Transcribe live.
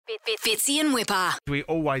Fitzy and Wippa. We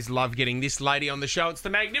always love getting this lady on the show. It's the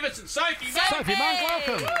magnificent Sophie Monk. Sophie Monk,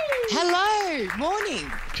 welcome. Hello,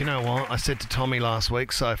 morning. Do you know what? I said to Tommy last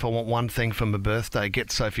week, Soph, I want one thing for my birthday,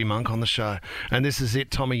 get Sophie Monk on the show. And this is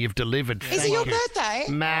it, Tommy, you've delivered. Is it your birthday?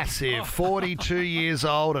 Massive. 42 years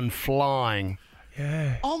old and flying.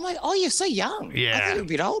 Yeah. Oh, you're so young. Yeah. I thought you were a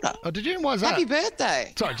bit older. Oh, did you? Why is that? Happy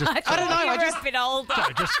birthday. Sorry, just... I don't know. I You're just a bit older.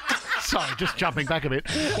 Sorry, just jumping back a bit.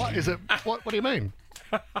 What is it? What do you mean?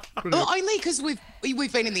 Well, only because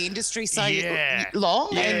we've been in the industry so long,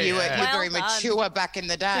 and you were very Well done. mature back in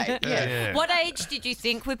the day. Yeah. What age did you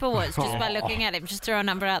think Wippa was, just by looking at him? Just throw a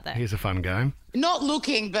number out there. Here's a fun game. Not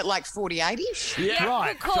looking, but like 48-ish. Yeah,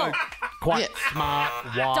 Right. good call. So, quite smart,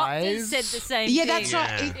 wise. Doctors said the same thing. Yeah, that's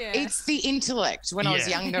right. Yeah. It's the intellect. When I was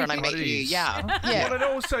younger and I met you, yeah. Well, it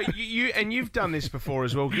also, you've done this before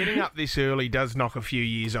as well. Getting up this early does knock a few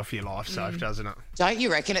years off your life, Soph, doesn't it? Don't you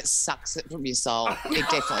reckon it sucks it from your soul? It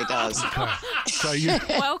definitely does. So you...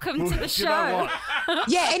 Welcome to the show. You know what?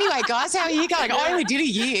 Yeah, anyway, guys, how are you going? I only did a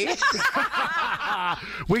year.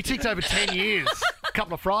 We ticked over 10 years a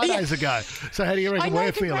couple of Fridays ago. So how do you reckon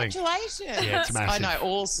we're feeling? Congratulations. Yeah, it's massive. I know,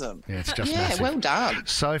 awesome. Yeah, it's just Yeah, massive. well done.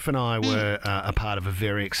 Soph and I were a part of a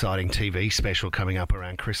very exciting TV special coming up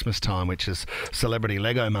around Christmas time, which is Celebrity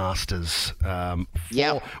Lego Masters.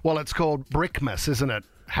 Well, it's called Brickmas, isn't it?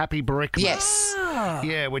 Happy Brickmas. Yes.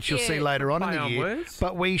 Yeah, which you'll see later on in Play the on year. words.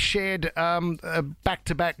 But we shared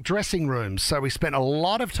back-to-back dressing rooms, so we spent a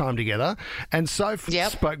lot of time together. And Soph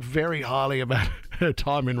spoke very highly about her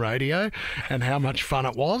time in radio and how much fun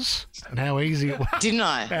it was and how easy it was. Didn't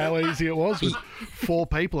I? How easy it was with 4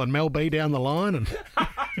 people and Mel B down the line. And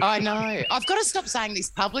I know. I've got to stop saying this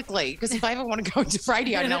publicly because if I ever want to go into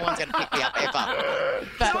radio, no one's going to pick me up ever.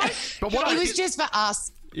 But what it was just for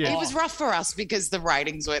us. Yeah. It was rough for us because the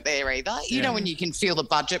ratings weren't there either. You know, when you can feel the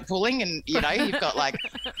budget pulling and, you know, you've got like,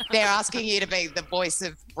 they're asking you to be the voice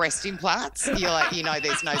of breast implants. You're like, you know,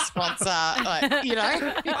 there's no sponsor, like, you know.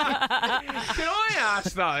 Can I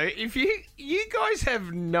ask, though, if you guys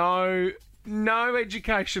have no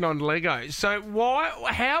education on Lego, so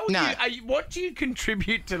what do you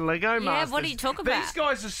contribute to Lego Masters? What do you talk about? These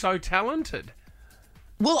guys are so talented.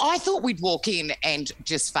 Well, I thought we'd walk in and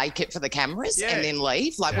just fake it for the cameras and then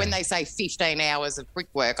leave. Like when they say 15 hours of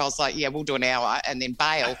brickwork, I was like, yeah, we'll do an hour and then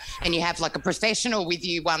bail. And you have like a professional with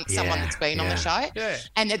you, someone that's been on the show. Yeah.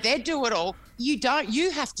 And that they do it all.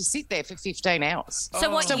 You have to sit there for 15 hours.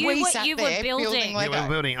 So what you were building? Lego. we were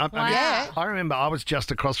building. I remember I was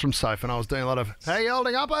just across from Soph and I was doing a lot of, how you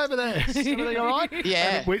holding up over there? Everything all right?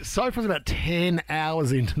 Yeah. Soph was about 10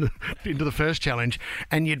 hours into the first challenge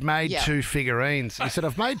and you'd made 2 figurines. You said,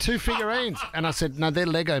 I've made 2 figurines. And I said, no, they're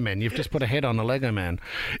Lego men. You've just put a head on a Lego man.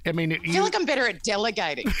 I mean, I feel like I'm better at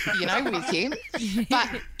delegating, you know, with him. But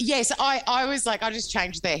yes, I was like, I just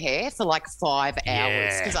changed their hair for like 5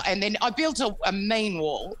 hours. And then I built a mean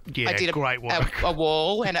wall. Yeah, I did great work. a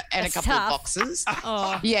wall and a couple tough. of boxes.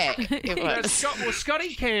 Yeah, it was.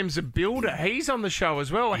 Scotty Cam's a builder. He's on the show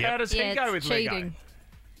as well. How does he go with Lego? cheating.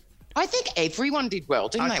 I think everyone did well,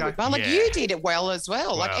 didn't they? Wippa? Like you did it well as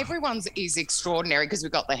well. Like everyone's is extraordinary because we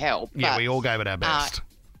got the help. Yeah, but, we all gave it our best.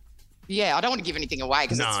 Yeah, I don't want to give anything away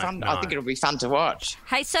because it's fun. I think it'll be fun to watch.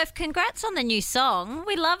 Hey, Soph, congrats on the new song.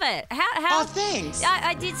 We love it. How? Oh, thanks.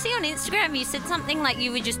 I did see on Instagram you said something like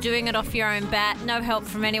you were just doing it off your own bat, no help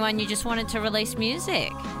from anyone. You just wanted to release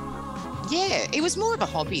music. Yeah, it was more of a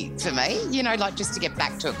hobby for me, you know, like just to get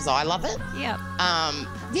back to it because I love it. Yeah.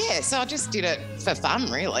 Yeah, so I just did it for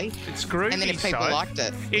fun, really. It's groovy, and then if people liked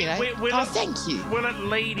it, you know. Thank you. Will it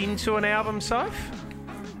lead into an album, Soph?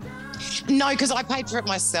 No, because I paid for it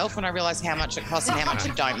myself when I realised how much it costs and how much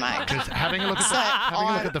it don't make. Just having a look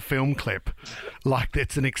at the film clip, like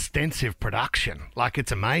it's an extensive production. Like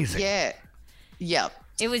it's amazing. Yeah. Yep.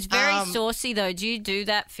 It was very saucy, though. Do you do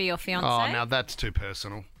that for your fiancé? Oh, now that's too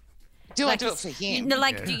personal. Do I do it for him?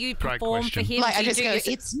 Do you perform for him? Like, do I just go,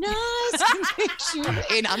 it's nice to meet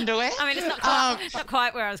you in underwear. I mean, it's not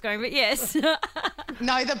quite where I was going, but yes.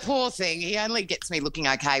 No, the poor thing. He only gets me looking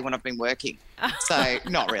okay when I've been working. So,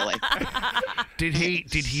 not really.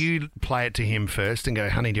 Did you play it to him first and go,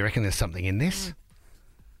 honey, do you reckon there's something in this?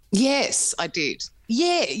 Yes, I did.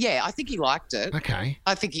 Yeah, I think he liked it. Okay.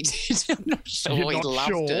 I think he did. I'm not sure You're he not loved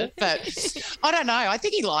sure? it, but I don't know. I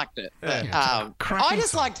think he liked it. But I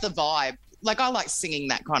just liked the vibe. Like I like singing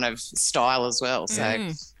that kind of style as well. So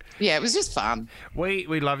Yeah, it was just fun. We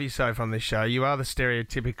love you, Soph, on this show. You are the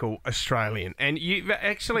stereotypical Australian. And you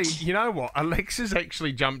actually, you know what? Alexa's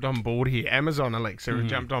actually jumped on board here. Amazon Alexa have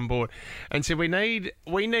jumped on board and said we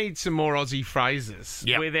need some more Aussie phrases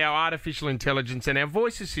with our artificial intelligence and our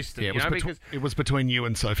voice assistant. Yeah, because it was between you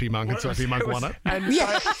and Sophie Monk, and Sophie Monk won it. And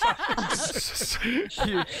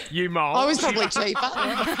you Mole. I was probably cheaper.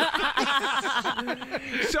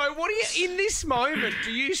 So what do you, in this moment,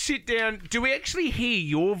 do you sit down, do we actually hear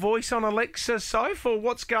your voice on Alexa, Soph, or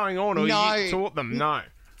what's going on? Or No. you taught them? No.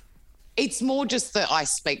 It's more just that I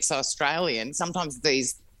speak so Australian. Sometimes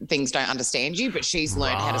these things don't understand you, but she's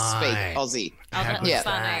learned how to speak Aussie. Oh, that's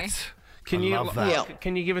funny. Can you love that.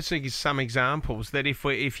 can you give us some examples that if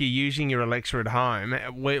you're using your Alexa at home,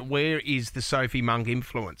 where is the Sophie Monk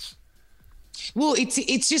influence? Well,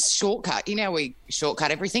 it's just shortcut. You know, we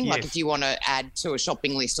shortcut everything. Yes. Like if you want to add to a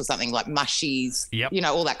shopping list or something like mushies, you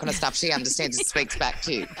know, all that kind of stuff. She understands and speaks back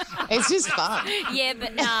to you. It's just fun. Yeah,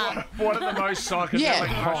 but What are the most psychedelic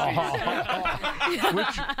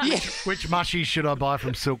mushies? Which mushies should I buy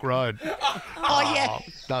from Silk Road? Oh, yeah.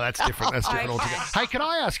 No, that's different. That's different altogether. Hey, can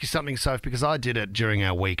I ask you something, Soph? Because I did it during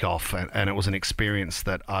our week off, and it was an experience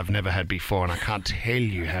that I've never had before, and I can't tell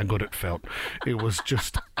you how good it felt. It was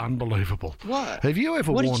just unbelievable. What? Have you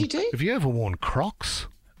ever What worn? did you do? Have you ever worn Crocs?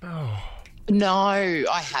 No,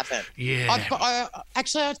 I haven't. Yeah.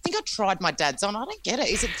 Actually, I think I tried my dad's on. I don't get it.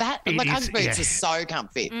 Is it that? It like, is, Ugg boots yeah. are so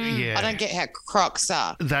comfy. Yeah. I don't get how Crocs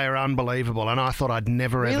are. They're unbelievable, and I thought I'd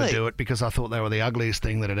never ever Really? do it because I thought they were the ugliest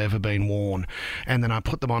thing that had ever been worn. And then I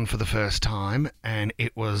put them on for the first time, and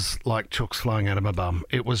it was like chooks flying out of my bum.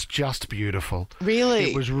 It was just beautiful. Really?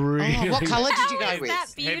 It was really. Oh, what colour did you go How is with? that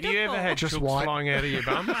beautiful? Have you ever had Just chooks white. flying out of your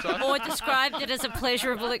bum? Soph? Or described it as a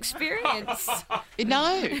pleasurable experience.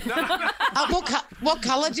 No. What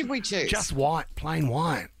colour did we choose? Just white, plain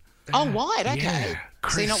white. Oh, white. Okay. Yeah,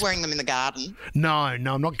 So you're not crisp. wearing them in the garden? No, I'm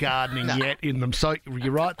not gardening yet in them. So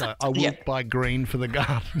you're right, though. I will buy green for the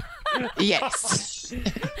garden. Yes.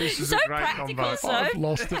 This is So a great practical, combo. Soph. I've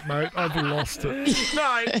lost it, mate. I've lost it.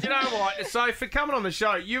 No, you know what? So for coming on the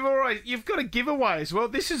show, you've got a giveaway as well.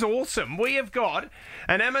 This is awesome. We have got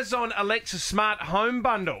an Amazon Alexa Smart Home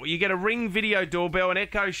Bundle. You get a Ring Video Doorbell, an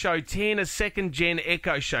Echo Show 10, a second gen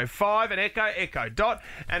Echo Show 5, an Echo Dot,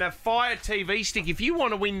 and a Fire TV stick. If you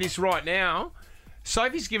want to win this right now,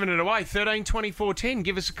 Sophie's giving it away. 13 24 10.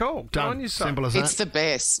 Give us a call. Go on, Done. you son. Simple as It's that. the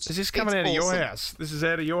best. Is this coming It's out of your awesome. house? This is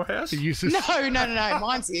out of your house? No.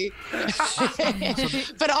 Mine's here.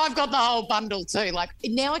 But I've got the whole bundle too. Like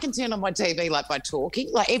now I can turn on my TV like by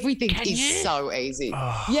talking. Like everything is so easy.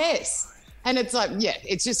 Yes. And it's like,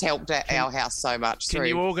 it's just helped our house so much. Can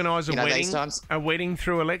you organise a wedding? These times. A wedding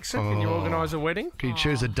through Alexa? Can you organise a wedding? Can you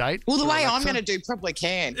choose a date? Well, the for way I'm Alexa? going to do probably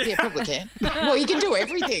can. Yeah, probably can. Well, you can do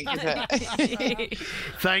everything with it.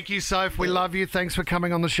 Thank you, Soph. We love you. Thanks for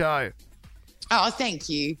coming on the show. Oh, thank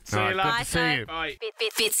you. See you All right, later. good to see you. Bye.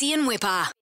 Fitzy and Wippa.